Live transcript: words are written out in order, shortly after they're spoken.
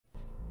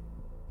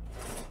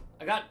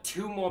I got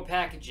 2 more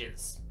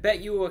packages.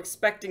 Bet you were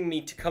expecting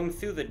me to come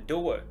through the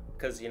door,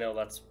 because, you know,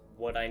 that's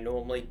what I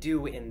normally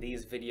do in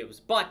these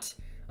videos, but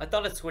I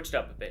thought I'd switch it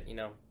up a bit, you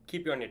know,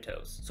 keep you on your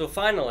toes. So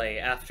finally,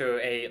 after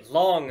a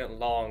long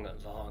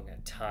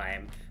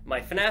time,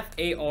 my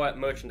FNaF AR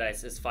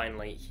merchandise is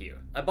finally here.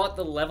 I bought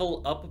the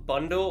Level Up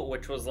bundle,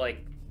 which was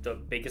like the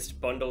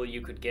biggest bundle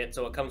you could get,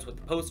 so it comes with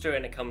the poster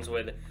and it comes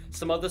with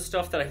some other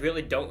stuff that I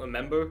really don't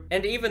remember.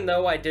 And even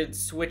though I did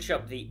switch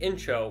up the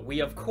intro, we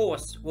of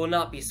course will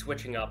not be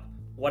switching up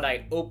what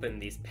I open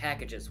these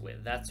packages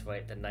with. That's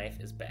right, the knife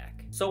is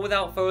back. So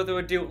without further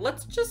ado,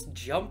 let's just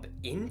jump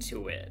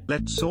into it.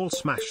 Let's all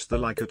smash the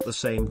like at the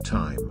same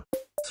time.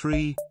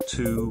 3,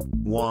 2,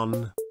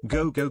 1,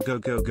 go, go, go,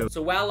 go, go.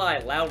 So while I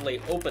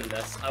loudly open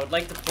this, I would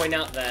like to point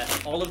out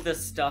that all of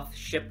this stuff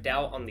shipped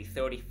out on the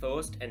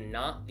 31st and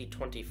not the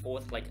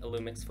 24th like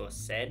Illumix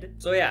first said.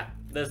 So yeah,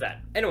 there's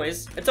that.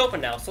 Anyways, it's open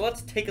now, so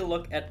let's take a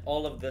look at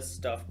all of this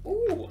stuff.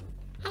 Ooh!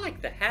 I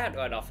like the hat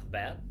right off the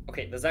bat.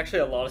 Okay, there's actually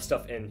a lot of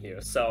stuff in here,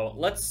 so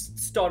let's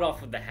start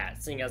off with the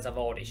hat, seeing as I've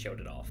already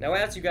showed it off. Now,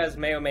 as you guys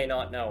may or may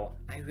not know,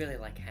 I really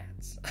like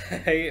hats.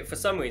 For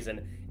some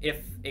reason,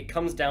 if it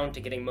comes down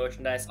to getting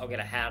merchandise, I'll get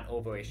a hat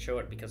over a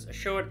shirt, because a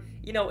shirt,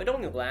 you know, it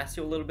only lasts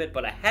you a little bit,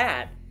 but a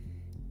hat,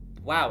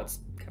 wow, it's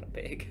kind of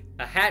big.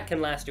 A hat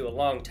can last you a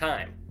long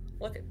time.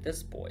 Look at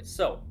this, boy.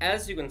 So,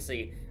 as you can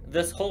see,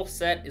 this whole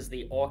set is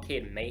the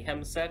Arcade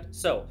Mayhem set.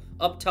 So,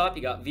 up top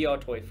you got VR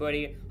Toy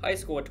Freddy, High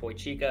Score Toy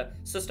Chica,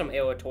 System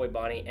Era Toy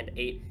Bonnie, and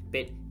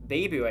 8-Bit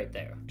Baby right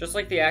there. Just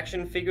like the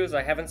action figures,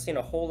 I haven't seen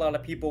a whole lot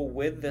of people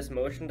with this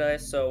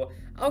merchandise, so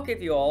I'll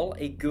give you all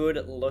a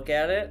good look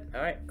at it.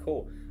 Alright,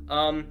 cool.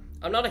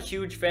 I'm not a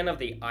huge fan of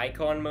the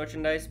Icon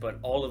merchandise, but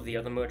all of the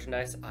other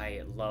merchandise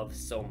I love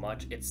so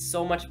much. It's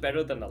so much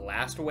better than the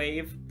last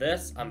wave.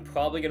 This, I'm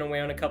probably gonna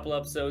wear in a couple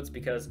episodes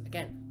because,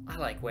 again, I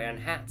like wearing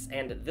hats.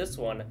 And this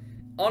one,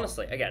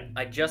 honestly, again,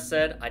 I just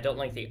said I don't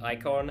like the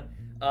Icon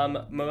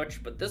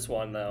merch, but this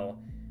one, though,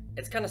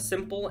 it's kind of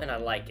simple and I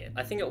like it.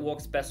 I think it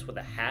works best with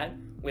a hat,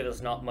 where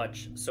there's not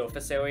much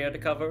surface area to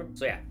cover.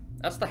 So yeah,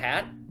 that's the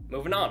hat.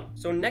 Moving on.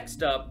 So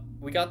next up,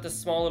 we got this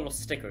small little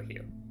sticker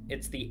here.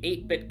 It's the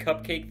 8-bit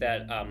cupcake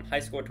that High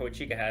Score Toy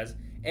Chica has,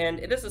 and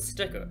it is a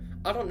sticker.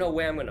 I don't know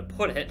where I'm gonna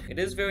put it. It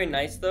is very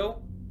nice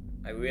though.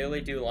 I really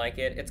do like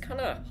it. It's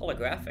kind of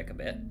holographic a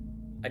bit.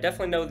 I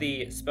definitely know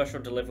the special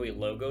delivery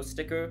logo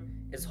sticker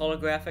is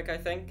holographic, I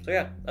think. So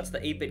yeah, that's the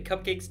 8-bit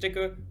cupcake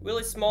sticker.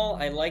 Really small,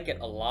 I like it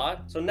a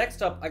lot. So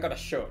next up, I got a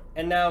shirt.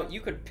 And now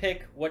you could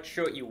pick what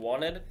shirt you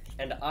wanted,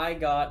 and I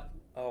got,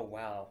 oh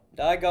wow.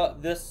 I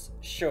got this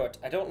shirt.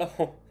 I don't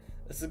know,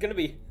 this is gonna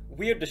be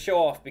weird to show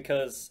off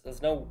because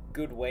there's no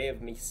good way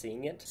of me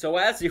seeing it. So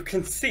as you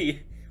can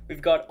see,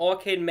 we've got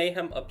Arcade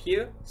Mayhem up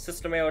here,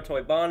 System Era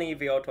Toy Bonnie,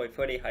 VR Toy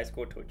Freddy, High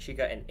Score Toy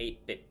Chica, and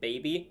 8-Bit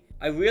Baby.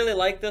 I really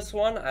like this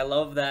one. I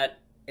love that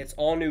it's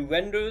all new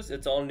renders,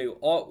 it's all new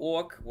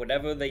artwork,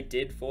 whatever they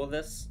did for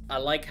this. I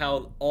like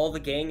how all the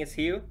gang is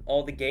here,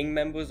 all the gang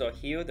members are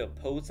here, they're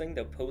posing,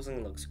 their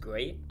posing looks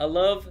great. I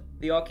love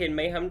the Arcade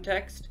Mayhem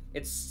text.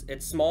 It's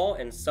small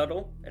and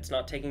subtle, it's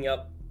not taking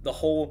up the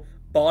whole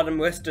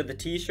bottom rest of the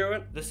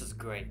t-shirt. This is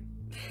great.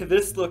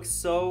 This looks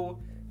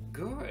so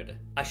good.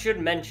 I should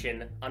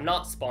mention, I'm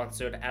not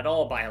sponsored at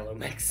all by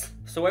Illumix.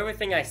 So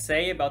everything I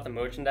say about the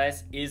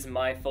merchandise is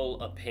my full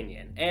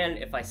opinion. And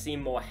if I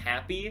seem more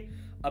happy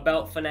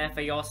about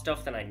FNaF AR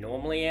stuff than I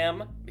normally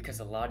am, because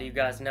a lot of you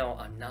guys know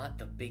I'm not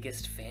the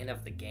biggest fan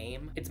of the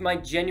game, it's my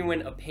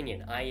genuine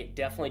opinion. I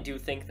definitely do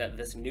think that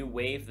this new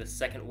wave, the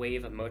second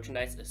wave of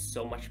merchandise, is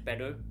so much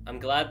better. I'm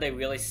glad they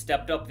really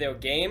stepped up their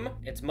game.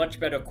 It's much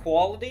better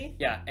quality.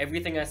 Yeah,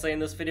 everything I say in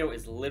this video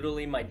is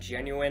literally my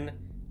genuine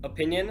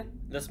opinion.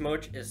 This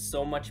merch is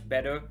so much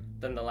better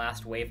than the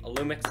last wave.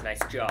 Illumix, nice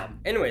job.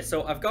 Anyway,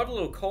 so I've got a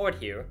little card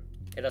here.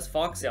 It has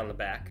Foxy on the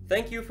back.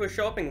 Thank you for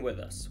shopping with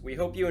us. We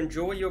hope you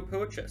enjoy your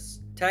purchase.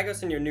 Tag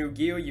us in your new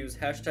gear, use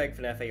hashtag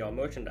FNaF AR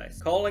merchandise.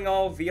 Calling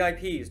all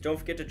VIPs, don't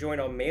forget to join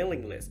our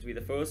mailing list to be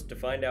the first to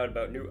find out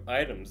about new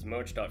items,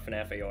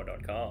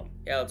 merch.fnafar.com.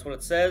 Yeah, that's what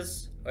it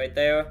says right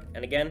there.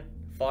 And again,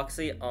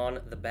 Foxy on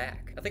the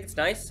back. I think it's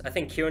nice. I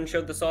think Kieran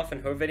showed this off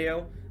in her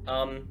video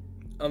on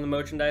the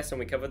merchandise, and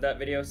we covered that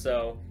video,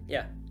 so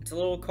yeah. It's a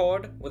little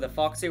card with a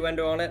Foxy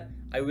render on it.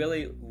 I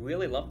really,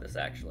 really love this,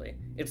 actually.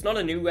 It's not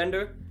a new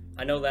render.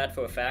 I know that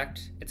for a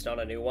fact. It's not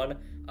a new one,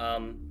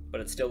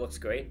 but it still looks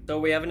great. So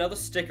we have another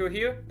sticker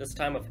here, this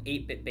time of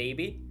 8-Bit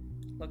Baby.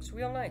 Looks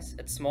real nice.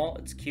 It's small,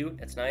 it's cute,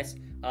 it's nice.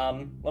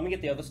 Let me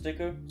get the other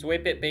sticker. So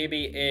 8-Bit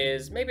Baby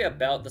is maybe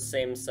about the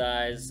same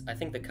size. I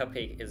think the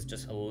cupcake is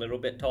just a little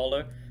bit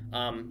taller.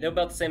 They're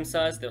about the same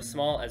size. They're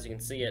small, as you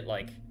can see it,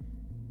 like,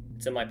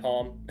 it's in my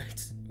palm.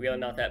 It's really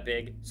not that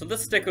big. So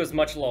this sticker is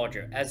much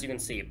larger, as you can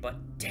see, but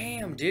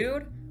damn,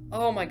 dude.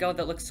 Oh my god,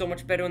 that looks so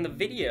much better in the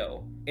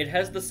video. It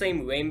has the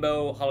same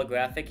rainbow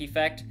holographic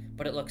effect,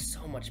 but it looks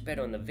so much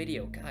better in the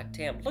video. God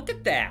damn, look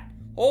at that.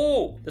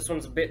 Oh, this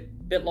one's a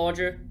bit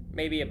larger,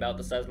 maybe about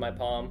the size of my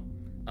palm.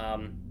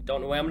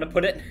 Don't know where I'm gonna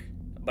put it,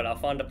 but I'll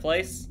find a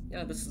place.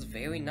 Yeah, this is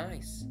very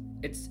nice.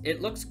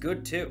 It looks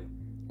good too.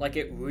 Like,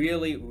 it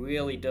really,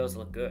 really does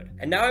look good.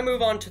 And now I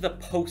move on to the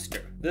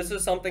poster. This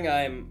is something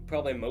I'm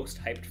probably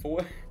most hyped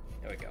for.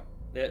 There we go.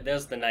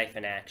 There's the knife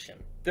in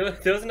action.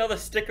 There's another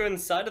sticker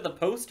inside of the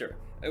poster.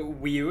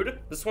 Weird.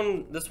 This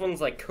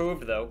one's like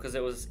curved though, because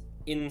it was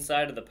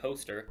inside of the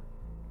poster.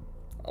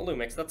 Oh,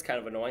 Lumix, that's kind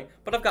of annoying.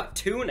 But I've got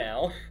two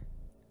now.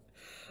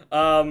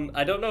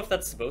 I don't know if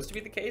that's supposed to be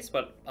the case,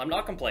 but I'm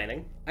not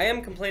complaining. I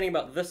am complaining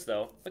about this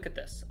though. Look at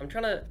this. I'm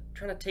trying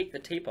to take the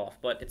tape off,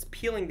 but it's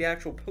peeling the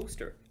actual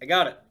poster. I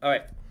got it. All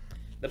right.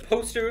 The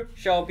poster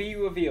shall be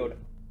revealed.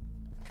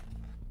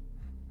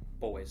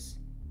 Boys,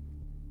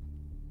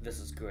 this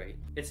is great.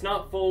 It's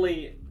not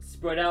fully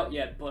spread out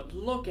yet, but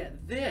look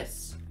at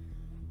this.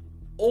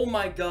 Oh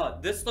my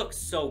god, this looks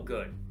so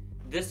good.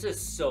 This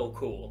is so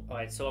cool. All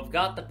right, so I've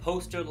got the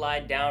poster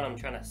laid down. I'm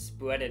trying to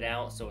spread it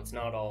out so it's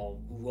not all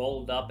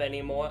rolled up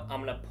anymore. I'm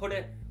gonna put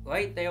it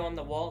right there on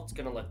the wall. It's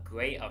gonna look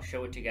great. I'll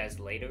show it to you guys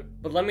later.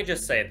 But let me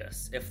just say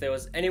this. If there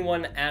was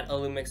anyone at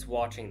Illumix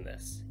watching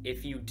this,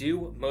 if you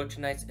do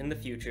merchandise in the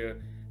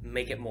future,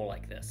 make it more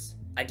like this.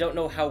 I don't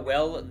know how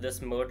well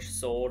this merch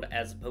sold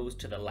as opposed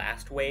to the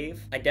last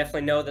wave. I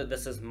definitely know that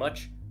this is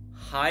much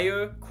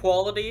higher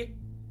quality,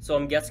 so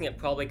I'm guessing it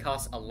probably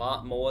costs a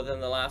lot more than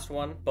the last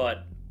one,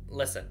 but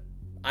listen,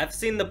 I've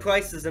seen the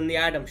prices in the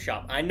item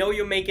shop. I know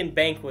you're making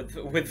bank with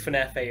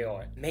FNaF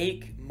AR.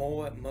 Make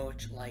more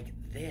merch like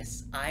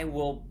this. I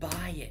will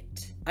buy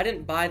it. I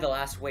didn't buy the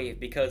last wave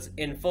because,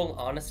 in full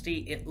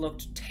honesty, it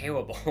looked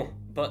terrible.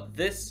 But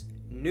this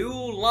new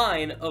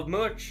line of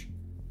merch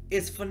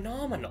is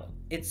phenomenal.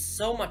 It's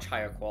so much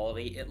higher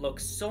quality. It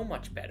looks so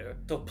much better.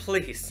 So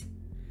please,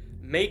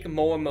 make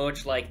more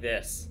merch like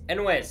this.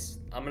 Anyways,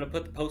 I'm gonna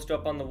put the poster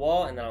up on the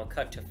wall and then I'll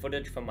cut to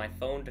footage from my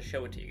phone to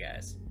show it to you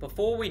guys.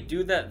 Before we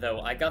do that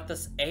though, I got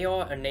this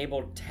AR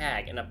enabled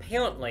tag and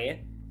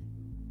apparently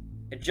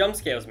it jump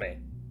scares me.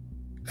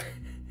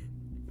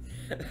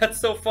 That's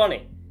so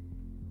funny.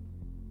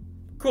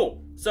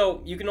 Cool.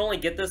 So you can only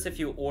get this if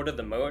you order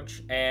the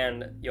merch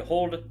and you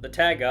hold the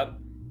tag up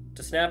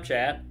to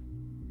Snapchat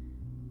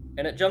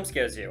and it jump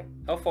scares you.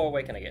 How far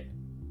away can I get?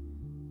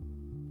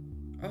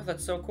 Oh,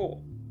 that's so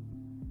cool.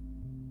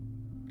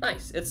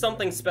 Nice. It's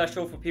something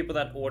special for people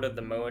that ordered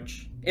the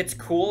merch. It's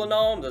cool and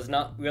all, there's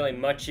not really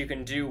much you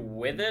can do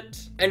with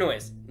it.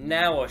 Anyways,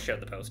 now I'll show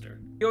the poster.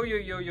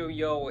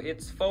 Yo,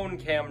 it's phone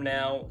cam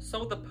now.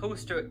 So the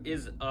poster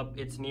is up,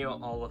 it's near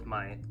all of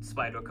my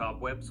spider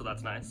cobwebs, so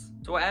that's nice.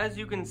 So as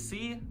you can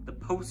see, the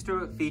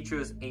poster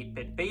features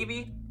 8-Bit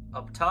Baby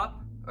up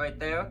top, right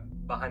there,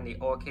 behind the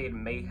Arcade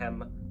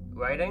Mayhem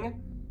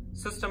writing,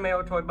 Sister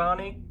Mayor Toy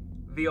Bonnie,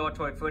 VR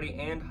Toy Freddy,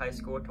 and High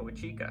Score Toy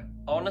Chica.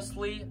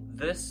 Honestly,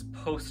 this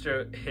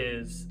poster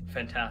is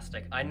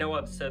fantastic. I know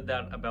I've said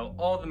that about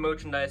all the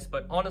merchandise,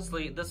 but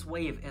honestly, this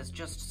wave is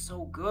just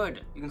so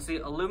good. You can see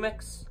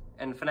Illumix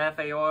and FNaF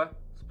AR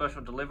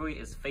special delivery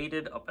is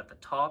faded up at the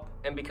top.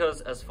 And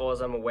because, as far as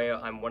I'm aware,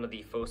 I'm one of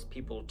the first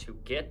people to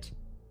get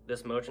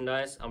this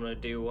merchandise, I'm gonna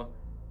do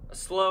a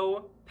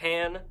slow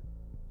pan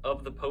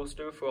of the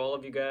poster for all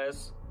of you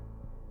guys.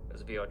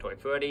 There's VR Toy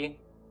Freddy.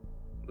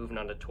 Moving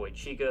on to Toy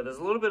Chica. There's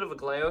a little bit of a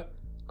glare.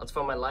 That's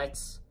for my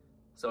lights.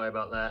 Sorry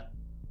about that.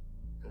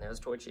 And there's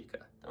Toy Chica.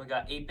 Then we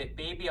got 8-Bit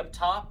Baby up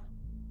top.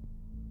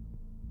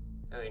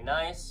 Very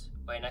nice.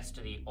 Right next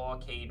to the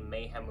Arcade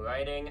Mayhem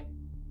writing.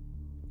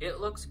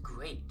 It looks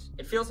great.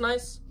 It feels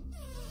nice.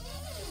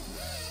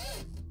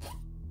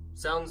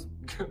 Sounds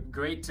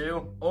great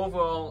too.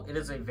 Overall, it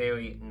is a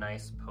very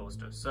nice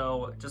poster.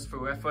 So, just for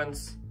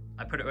reference,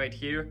 I put it right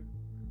here.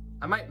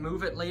 I might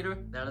move it later.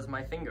 That is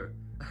my finger.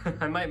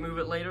 I might move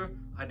it later.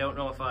 I don't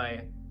know if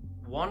I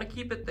want to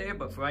keep it there,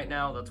 but for right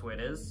now, that's where it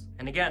is.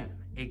 And again,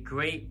 a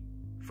great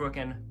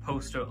frickin'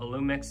 poster.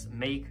 Illumix,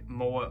 make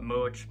more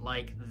merch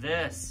like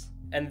this.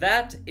 And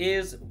that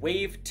is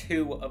wave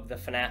 2 of the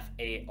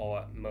FNaF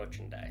AR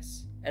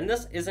merchandise. And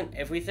this isn't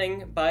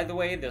everything, by the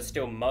way. There's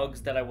still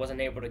mugs that I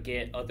wasn't able to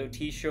get, other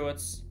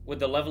t-shirts. With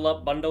the level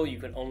up bundle, you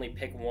can only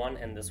pick one,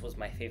 and this was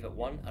my favorite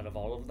one out of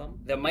all of them.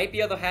 There might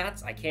be other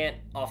hats. I can't,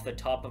 off the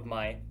top of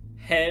my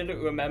head,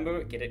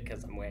 remember. Get it?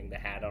 Because I'm wearing the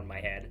hat on my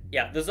head.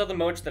 Yeah, there's other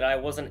merch that I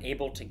wasn't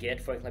able to get,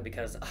 frankly,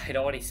 because I'd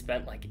already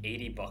spent like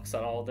 80 bucks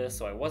on all this,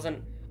 so I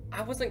wasn't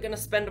gonna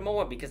spend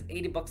more because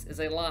 80 bucks is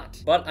a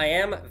lot. But I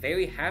am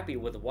very happy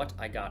with what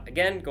I got.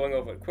 Again, going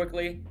over it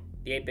quickly,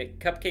 the 8-Bit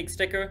Cupcake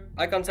sticker,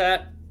 Icon's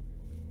hat,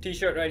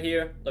 t-shirt right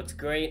here, looks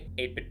great.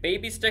 8-Bit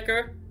Baby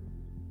sticker,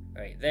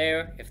 right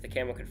there. If the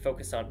camera could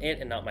focus on it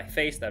and not my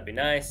face, that'd be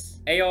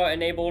nice. AR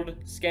enabled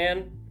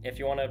scan, if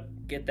you wanna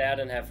get that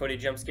and have Freddy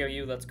jump scare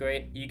you, that's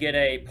great. You get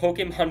a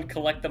Pokemon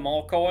Collect Them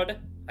All card.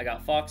 I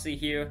got Foxy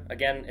here.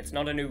 Again, it's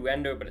not a new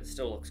render, but it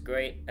still looks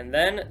great. And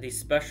then the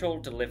special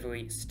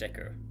delivery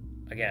sticker.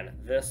 Again,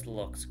 this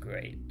looks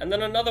great. And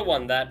then another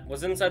one that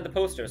was inside the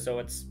poster, so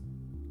it's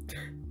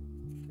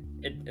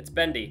it's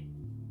bendy.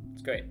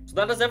 It's great. So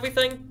that is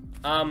everything.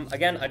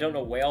 Again, I don't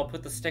know where I'll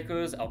put the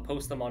stickers. I'll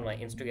post them on my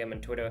Instagram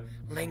and Twitter,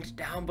 linked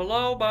down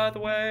below, by the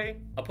way.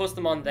 I'll post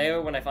them on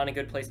there when I find a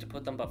good place to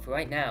put them, but for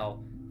right now,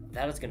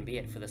 that is gonna be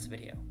it for this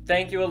video.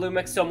 Thank you,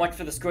 Illumix, so much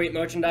for this great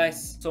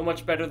merchandise. So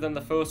much better than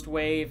the first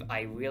wave.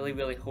 I really,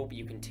 really hope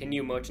you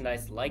continue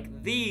merchandise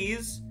like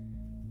these.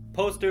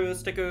 Posters,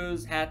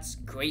 stickers, hats,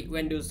 great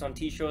renders on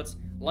t-shirts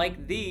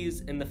like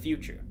these in the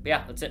future. But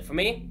yeah, that's it for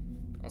me.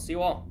 I'll see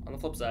you all on the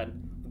flip side.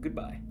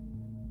 Goodbye.